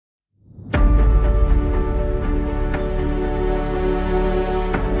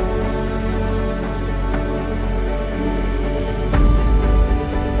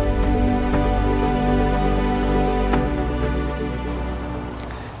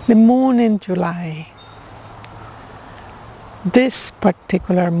The moon in July, this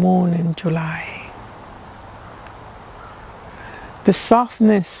particular moon in July, the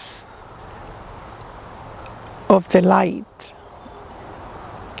softness of the light,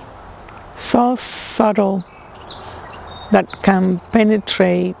 so subtle that can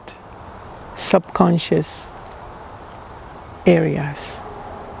penetrate subconscious areas,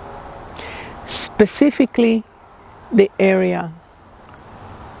 specifically the area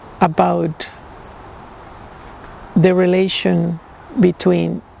about the relation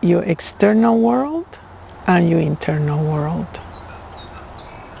between your external world and your internal world.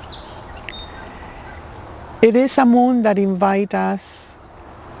 It is a moon that invites us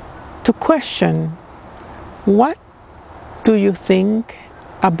to question, what do you think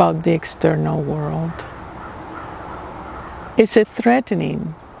about the external world? Is it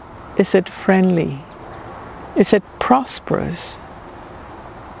threatening? Is it friendly? Is it prosperous?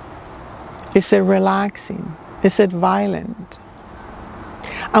 Is it relaxing? Is it violent?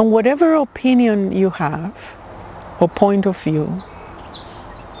 And whatever opinion you have or point of view,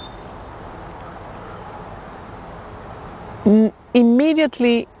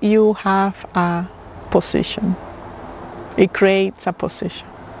 immediately you have a position. It creates a position.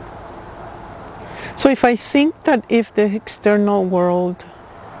 So if I think that if the external world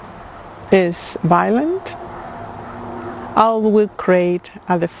is violent, I will create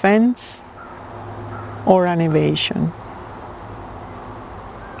a defense or an evasion.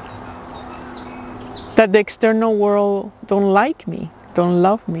 That the external world don't like me, don't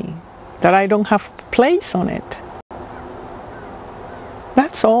love me, that I don't have a place on it.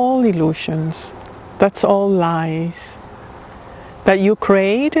 That's all illusions. That's all lies that you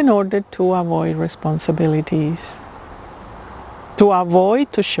create in order to avoid responsibilities, to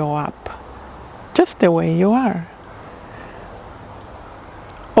avoid to show up just the way you are.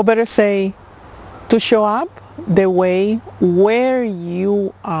 Or better say, to show up the way where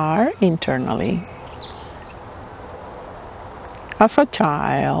you are internally. As a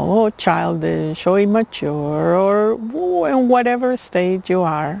child, or childish, or immature, or in whatever state you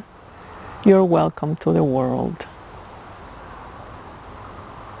are, you're welcome to the world.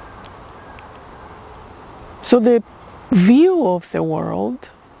 So the view of the world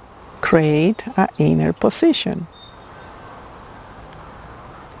create an inner position.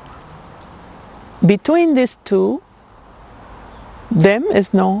 Between these two, them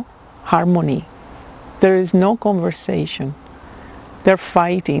is no harmony. There is no conversation. They're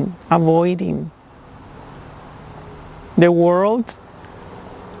fighting, avoiding. The world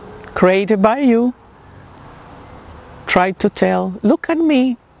created by you tried to tell, look at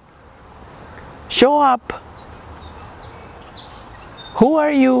me, show up. Who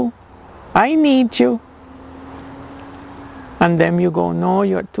are you? I need you. And then you go, no,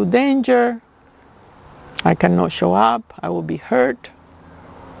 you're too danger. I cannot show up. I will be hurt.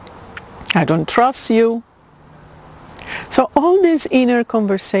 I don't trust you. So all these inner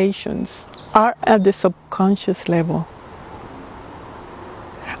conversations are at the subconscious level.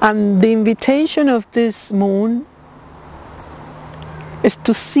 And the invitation of this moon is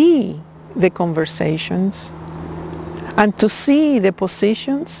to see the conversations and to see the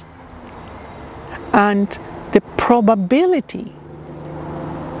positions and the probability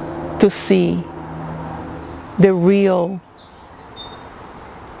to see the real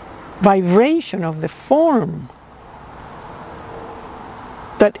vibration of the form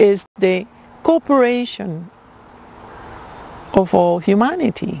that is the cooperation of all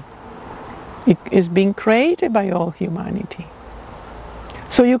humanity. It is being created by all humanity.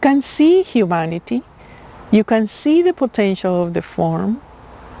 So you can see humanity, you can see the potential of the form,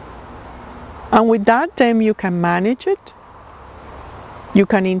 and with that then you can manage it, you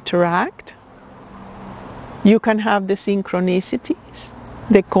can interact, you can have the synchronicities,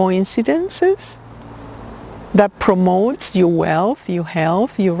 the coincidences that promotes your wealth, your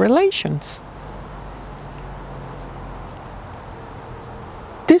health, your relations.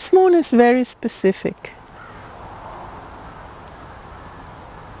 This moon is very specific.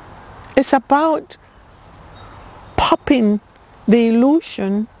 It's about popping the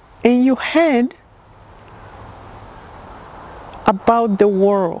illusion in your head about the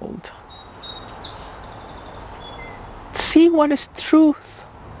world. See what is truth.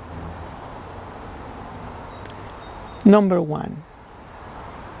 Number one,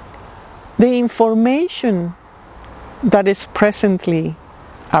 the information that is presently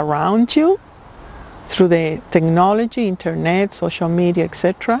around you through the technology, internet, social media,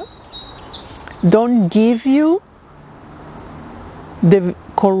 etc., don't give you the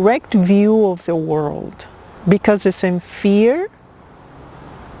correct view of the world because it's in fear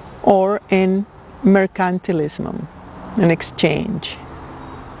or in mercantilism, an exchange.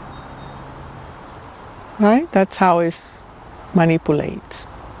 Right? That's how it manipulates.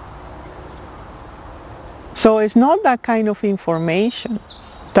 So it's not that kind of information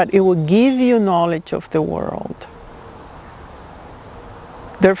that it will give you knowledge of the world.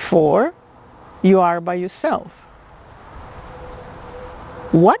 Therefore, you are by yourself.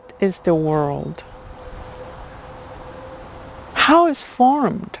 What is the world? How is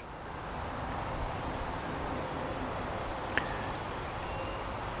formed?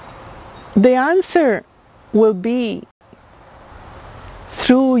 The answer will be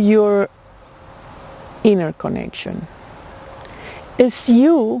through your inner connection. It's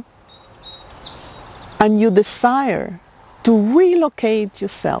you and you desire to relocate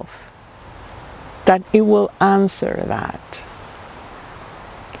yourself that it will answer that.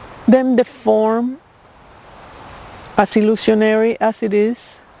 Then the form, as illusionary as it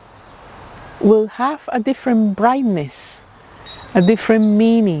is, will have a different brightness, a different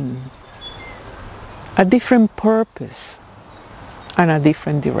meaning, a different purpose, and a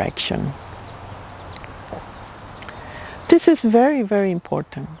different direction. This is very, very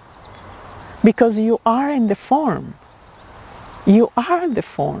important because you are in the form. You are the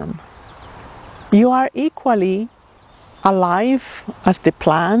form. You are equally alive as the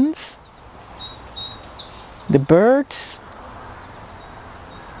plants, the birds,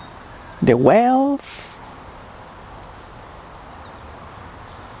 the whales.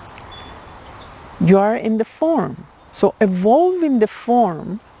 You are in the form. So evolving the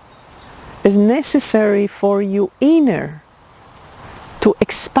form is necessary for you inner to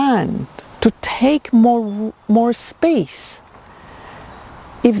expand, to take more space.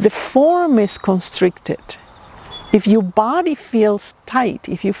 If the form is constricted, if your body feels tight,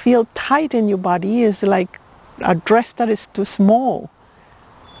 if you feel tight in your body, is like a dress that is too small,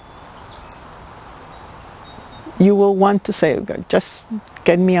 you will want to say, just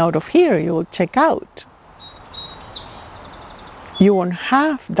get me out of here, you will check out. You won't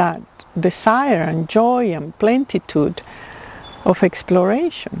have that desire and joy and plenitude of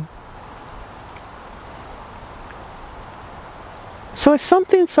exploration. So it's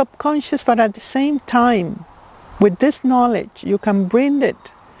something subconscious, but at the same time, with this knowledge, you can bring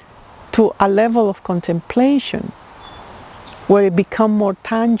it to a level of contemplation where it becomes more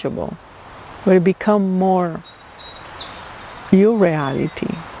tangible, where it becomes more your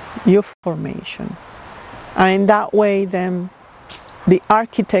reality, your formation. And in that way, then, the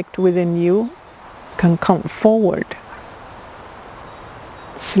architect within you can come forward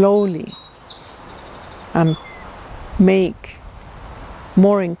slowly and make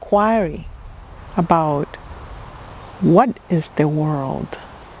more inquiry about what is the world,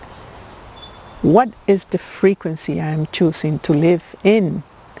 what is the frequency I am choosing to live in,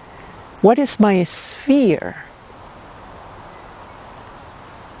 what is my sphere.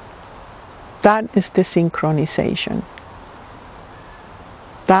 That is the synchronization.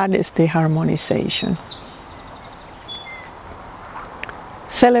 That is the harmonization.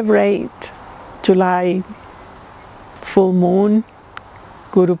 Celebrate July full moon,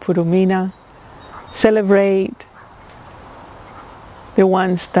 Guru Purnima. Celebrate the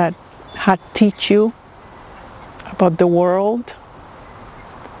ones that had teach you about the world,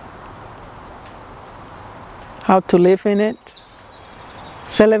 how to live in it.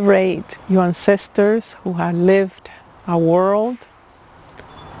 Celebrate your ancestors who have lived a world.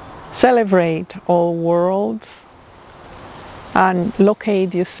 Celebrate all worlds and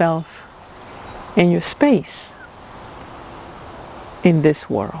locate yourself in your space in this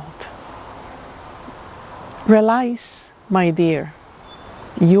world. Realize, my dear,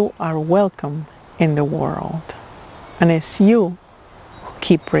 you are welcome in the world, and it's you who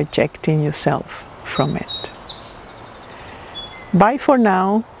keep rejecting yourself from it. Bye for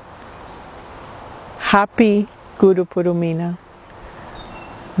now. Happy Guru Purnima.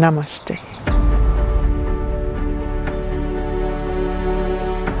 Namaste.